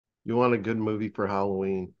You want a good movie for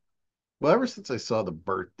Halloween? Well, ever since I saw The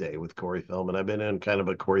Birthday with Corey Feldman, I've been in kind of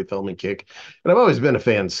a Corey Feldman kick, and I've always been a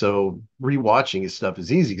fan. So rewatching his stuff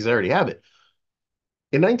is easy because I already have it.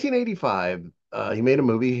 In 1985, he made a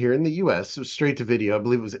movie here in the U.S. It was straight to video. I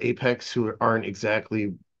believe it was Apex, who aren't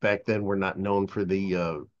exactly back then were not known for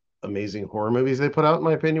the amazing horror movies they put out, in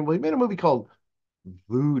my opinion. Well, he made a movie called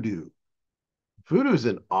Voodoo. Voodoo is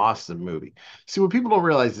an awesome movie. See, what people don't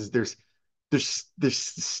realize is there's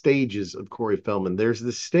stages of Corey Feldman. There's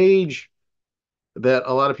the stage that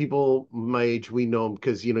a lot of people my age we know him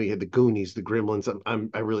because you had the Goonies, the Gremlins.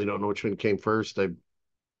 I really don't know which one came first.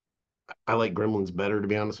 I like Gremlins better to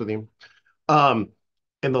be honest with you. Um,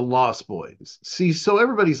 and the Lost Boys. See, so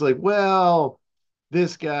everybody's like, well,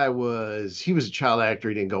 this guy he was a child actor.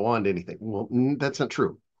 He didn't go on to anything. Well, that's not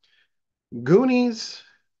true. Goonies,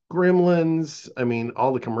 Gremlins. I mean,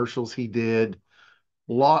 all the commercials he did.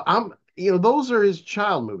 Those are his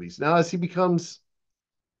child movies. Now, as he becomes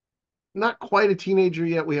not quite a teenager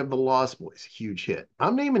yet, we have The Lost Boys, huge hit.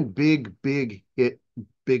 I'm naming big hit,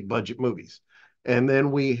 big budget movies. And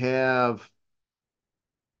then we have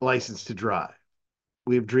License to Drive.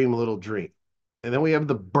 We have Dream a Little Dream. And then we have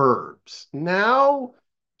The Burbs. Now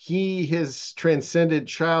he has transcended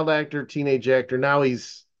child actor, teenage actor. Now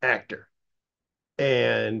he's actor.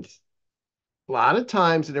 And a lot of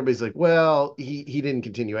times, and everybody's like, well, he didn't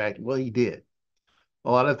continue acting. Well, he did.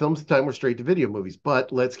 A lot of films at the time were straight to video movies,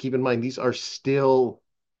 but let's keep in mind these are still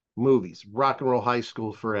movies. Rock and Roll High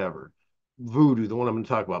School Forever, Voodoo, the one I'm going to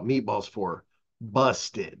talk about, Meatballs for,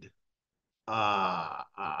 Busted. Wow,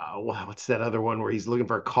 what's that other one where he's looking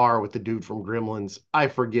for a car with the dude from Gremlins? I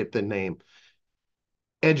forget the name.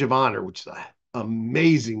 Edge of Honor, which is an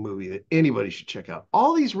amazing movie that anybody should check out.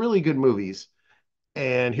 All these really good movies.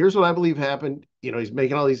 And here's what I believe happened. He's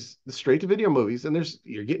making all these straight to video movies, and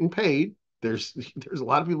you're getting paid. There's a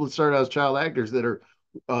lot of people that started out as child actors that are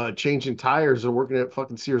changing tires or working at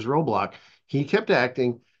fucking Sears Roebuck. He kept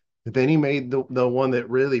acting. But then he made the one that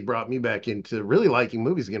really brought me back into really liking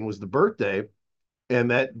movies again was The Birthday,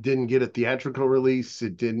 and that didn't get a theatrical release.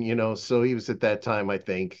 It didn't, so he was at that time, I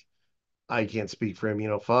think. I can't speak for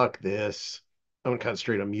him, fuck this. I'm gonna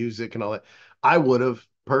concentrate on music and all that. I would have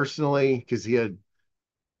personally, because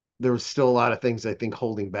there was still a lot of things I think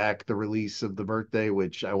holding back the release of The Birthday,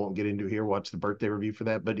 which I won't get into here. Watch the birthday review for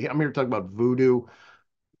that. But I'm here to talk about Voodoo.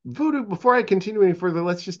 Voodoo, before I continue any further,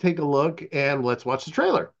 let's just take a look and let's watch the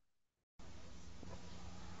trailer.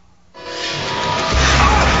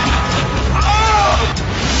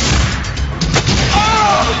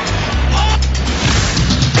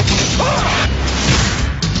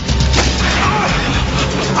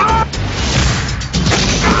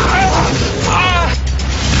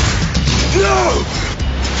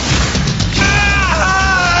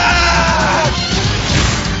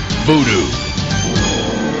 Voodoo.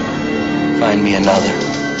 Find me another.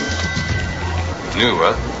 New,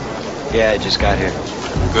 huh? Yeah, I just got here.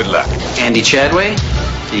 Good luck. Andy Chadway,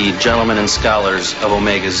 the gentlemen and scholars of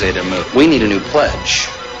Omega Zeta Mu. We need a new pledge,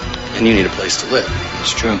 and you need a place to live.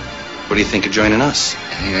 It's true. What do you think of joining us?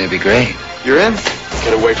 I think that'd be great. You're in?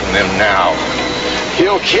 Get away from them now.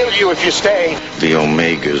 He'll kill you if you stay. The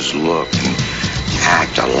Omegas look and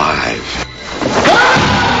act alive.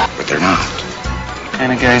 But they're not. What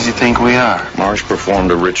kind of guys you think we are? Marsh performed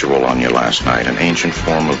a ritual on you last night, an ancient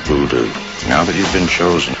form of voodoo. Now that you've been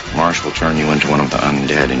chosen, Marsh will turn you into one of the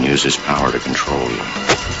undead and use his power to control you.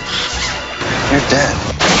 You're dead.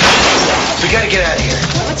 We gotta get out of here.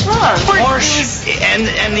 What's wrong? Marsh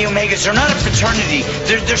and the Omegas are not a fraternity.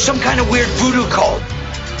 They're some kind of weird voodoo cult.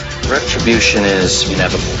 Retribution is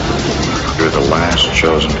inevitable. You're the last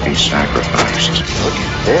chosen to be sacrificed. Look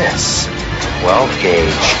at this. 12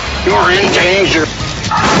 gauge. You're in danger.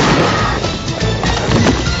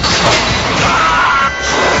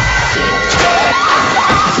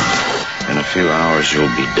 In a few hours, you'll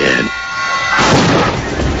be dead.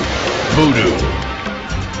 Voodoo.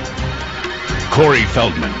 Corey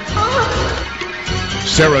Feldman.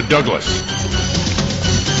 Sarah Douglas.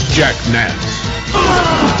 Jack Nance.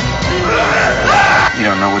 You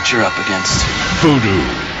don't know what you're up against.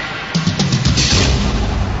 Voodoo.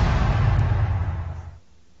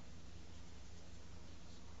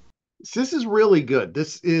 This is really good.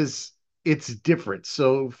 It's different.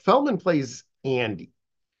 So Feldman plays Andy.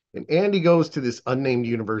 And Andy goes to this unnamed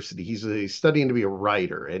university. He's studying to be a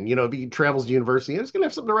writer. And, if he travels to university, he's going to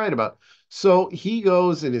have something to write about. So he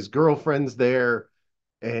goes and his girlfriend's there.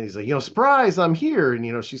 And he's like, surprise, I'm here.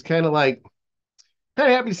 And, she's kind of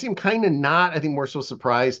happy to see him, kind of not. I think more so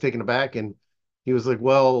surprised, taken aback. And he was like,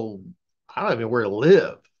 well, I don't even know where to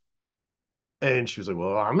live. And she was like,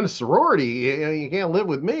 well, I'm in a sorority. You can't live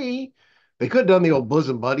with me. They could have done the old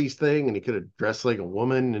bosom buddies thing and he could have dressed like a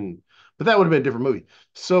woman and but that would have been a different movie.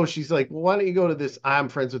 So she's like, well, why don't you go to this? I'm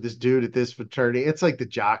friends with this dude at this fraternity. It's like the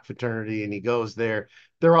jock fraternity, and he goes there.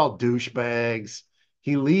 They're all douchebags.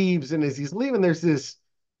 He leaves, and as he's leaving, there's this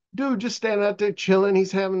dude just standing out there chilling.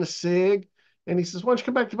 He's having a cig. And he says, why don't you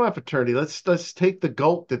come back to my fraternity? Let's take the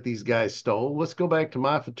goat that these guys stole. Let's go back to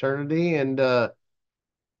my fraternity and we're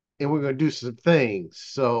gonna do some things.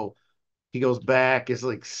 So he goes back, it's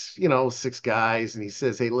like six guys, and he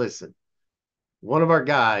says, hey, listen, one of our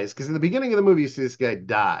guys, because in the beginning of the movie, you see this guy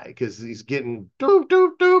die because he's getting doop,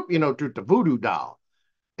 doop, doop, to the voodoo doll.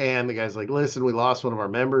 And the guy's like, listen, we lost one of our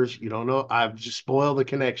members. You don't know. I've just spoiled the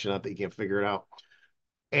connection. I think you can't figure it out.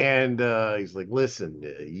 And he's like, listen,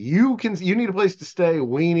 you need a place to stay.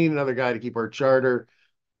 We need another guy to keep our charter.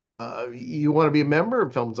 You want to be a member?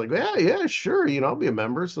 And Feldman's like, yeah, sure. I'll be a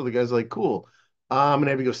member. So the guy's like, cool. I'm gonna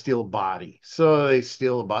have you go steal a body. So they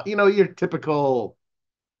steal a body. Your typical,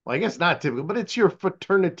 well, I guess not typical, but it's your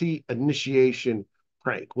fraternity initiation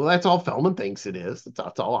prank. Well, that's all Feldman thinks it is.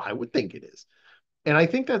 That's all I would think it is. And I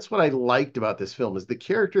think that's what I liked about this film is the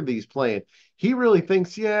character that he's playing. He really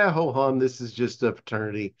thinks, yeah, ho hum, this is just a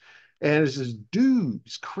fraternity. And it's this dude,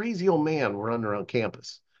 this crazy old man running around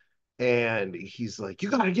campus. And he's like, you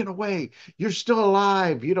gotta get away. You're still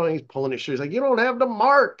alive. He's pulling his shirt. He's like, you don't have the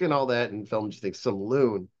mark and all that. And Feldman just thinks some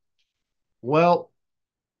loon. Well,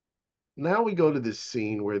 now we go to this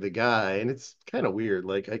scene where the guy, and it's kind of weird.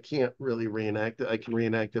 Like, I can't really reenact it. I can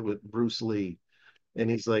reenact it with Bruce Lee.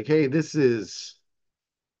 And he's like, hey, this is,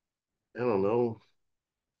 I don't know,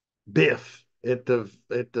 Biff at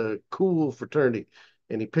the cool fraternity.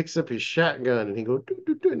 And he picks up his shotgun and he goes, doo,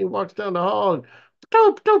 doo, doo, and he walks down the hall and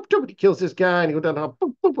doop, doop, doop, and he kills this guy and he goes down the hall,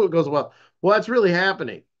 boop, boop, boop, it goes, well, that's really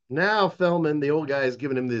happening. Now, Feldman, the old guy, is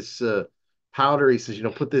giving him this powder. He says,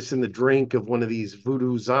 put this in the drink of one of these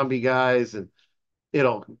voodoo zombie guys and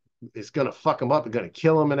it'll it's gonna fuck him up and gonna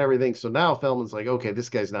kill him and everything. So now Feldman's like, okay, this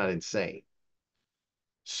guy's not insane.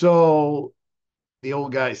 So the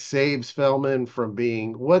old guy saves Feldman from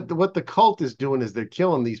being what the cult is doing is they're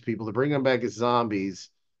killing these people to bring them back as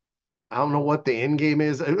zombies. I don't know what the end game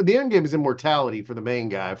is. The end game is immortality for the main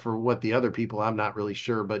guy. For what the other people, I'm not really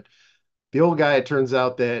sure. But the old guy, it turns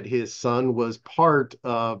out that his son was part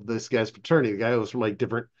of this guy's fraternity. The guy was from like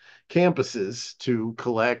different campuses to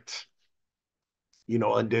collect,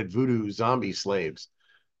 undead voodoo zombie slaves.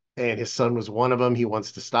 And his son was one of them. He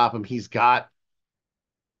wants to stop him. He's got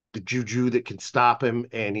the juju that can stop him,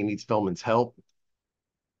 and he needs Feldman's help.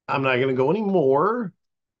 I'm not going to go any more.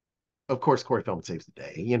 Of course, Corey Feldman saves the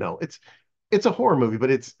day. It's a horror movie,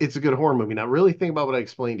 but it's a good horror movie. Now, really think about what I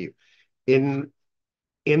explained to you. In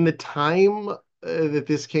in the time that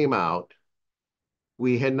this came out,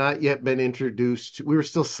 we had not yet been introduced to. We were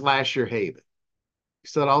still slasher haven. We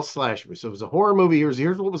said all slasher. So it was a horror movie.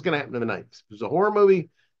 Here's what was going to happen in the 90s. It was a horror movie.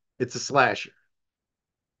 It's a slasher.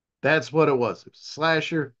 That's what it was. It was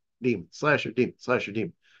slasher, demon, slasher, demon, slasher,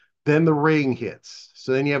 demon. Then the ring hits.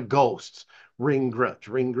 So then you have ghosts, ring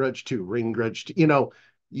grudge 2, ring grudge 2.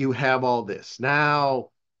 You have all this. Now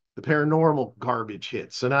the paranormal garbage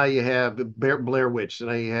hits. So now you have Blair Witch. So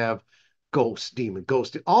now you have ghost, demon,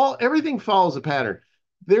 ghost. Everything follows a pattern.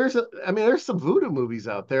 There's some voodoo movies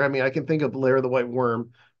out there. I can think of Lair of the White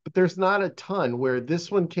Worm, but there's not a ton where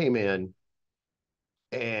this one came in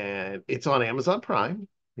and it's on Amazon Prime.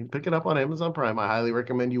 You can pick it up on Amazon Prime. I highly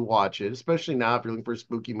recommend you watch it, especially now if you're looking for a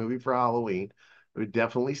spooky movie for Halloween. I would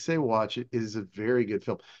definitely say watch it. It is a very good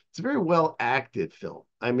film. It's a very well acted film.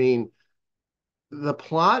 The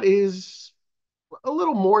plot is a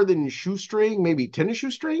little more than shoestring, maybe tennis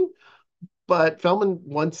shoestring, but Feldman,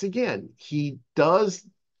 once again, he does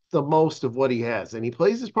the most of what he has, and he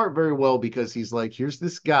plays his part very well because he's like, here's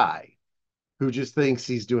this guy who just thinks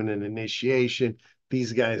he's doing an initiation.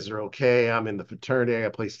 These guys are okay. I'm in the fraternity. I got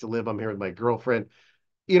a place to live. I'm here with my girlfriend.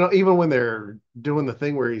 Even when they're doing the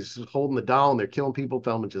thing where he's holding the doll and they're killing people,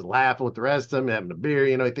 Feldman just laughing with the rest of them, having a beer.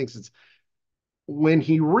 He thinks it's when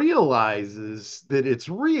he realizes that it's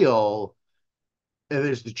real and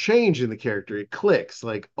there's the change in the character, it clicks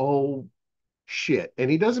like, oh shit. And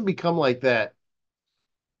he doesn't become like that.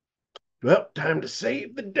 Well, time to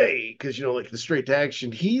save the day because like the straight to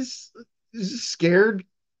action. He's a scared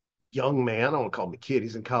young man. I don't want to call him a kid.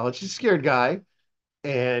 He's in college. He's a scared guy.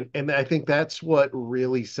 And I think that's what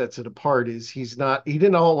really sets it apart is he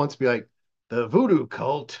didn't all at once be like, the voodoo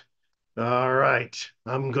cult. All right,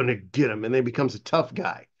 I'm gonna get him. And then he becomes a tough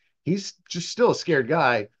guy. He's just still a scared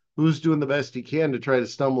guy who's doing the best he can to try to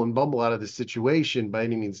stumble and bumble out of this situation by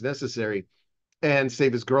any means necessary and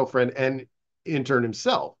save his girlfriend and in turn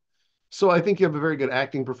himself. So I think you have a very good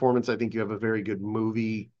acting performance. I think you have a very good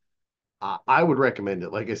movie. I would recommend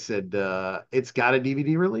it. Like I said, it's got a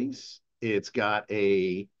DVD release. It's got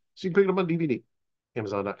a so you can pick it up on DVD,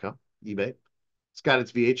 Amazon.com, eBay. It's got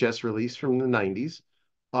its VHS release from the 90s.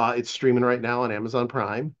 It's streaming right now on Amazon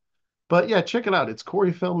Prime. But yeah, check it out. It's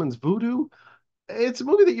Corey Feldman's Voodoo. It's a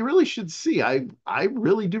movie that you really should see. I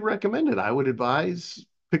really do recommend it. I would advise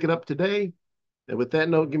pick it up today. And with that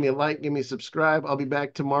note, give me a like, give me a subscribe. I'll be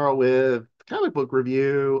back tomorrow with a comic book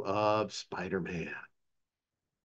review of Spider-Man.